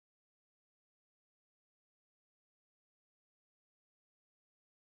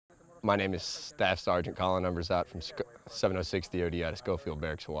My name is Staff Sgt. Collin Unverzagt from 706 DOD out of Schofield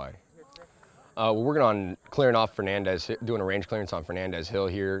Barracks, Hawaii. We're working on clearing off doing a range clearance on Fernanadez Hill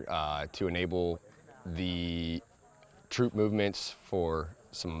here to enable the troop movements for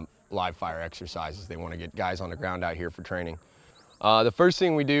some live fire exercises. They want to get guys on the ground out here for training. The first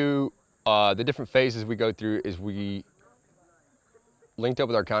thing we do, the different phases we go through, is we linked up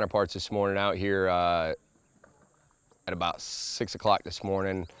with our counterparts this morning out here at about 6 o'clock this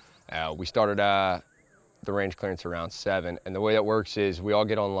morning. We started the range clearance around 7, and the way that works is we all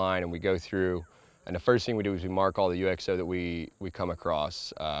get online and we go through, and the first thing we do is we mark all the UXO that we come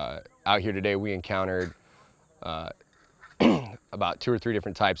across. Out here today we encountered about 2 or 3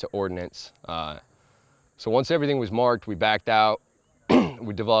 different types of ordnance. So once everything was marked, we backed out.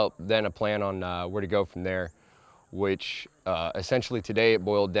 We developed then a plan on where to go from there, which essentially today it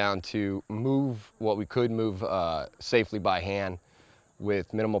boiled down to move what we could move safely by hand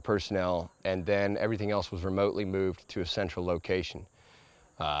with minimal personnel, and then everything else was remotely moved to a central location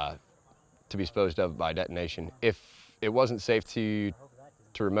to be disposed of by detonation. If it wasn't safe to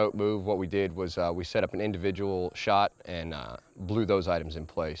remote move, what we did was we set up an individual shot and blew those items in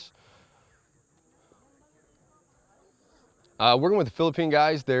place. Working with the Philippine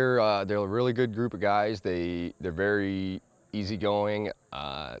guys, they're a really good group of guys. They're very easygoing.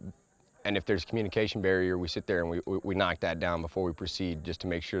 And if there's a communication barrier, we sit there and we knock that down before we proceed, just to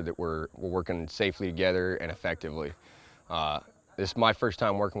make sure that we're working safely together and effectively. This is my first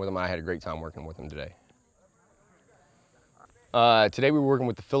time working with them. I had a great time working with them today. Today we were working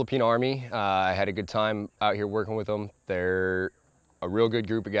with the Philippine Army. I had a good time out here working with them. They're a real good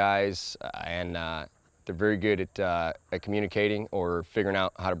group of guys, and they're very good at communicating or figuring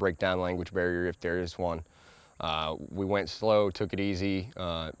out how to break down the language barrier if there is one. We went slow, took it easy,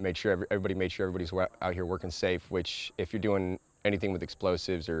 made sure everybody made sure everybody's out here working safe, which if you're doing anything with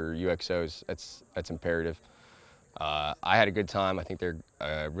explosives or UXOs, that's imperative. I had a good time. I think they're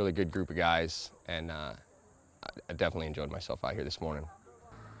a really good group of guys, and I definitely enjoyed myself out here this morning.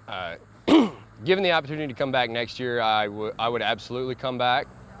 Given the opportunity to come back next year, I would absolutely come back.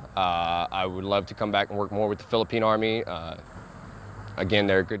 I would love to come back and work more with the Philippine Army. Again,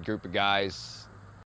 they're a good group of guys.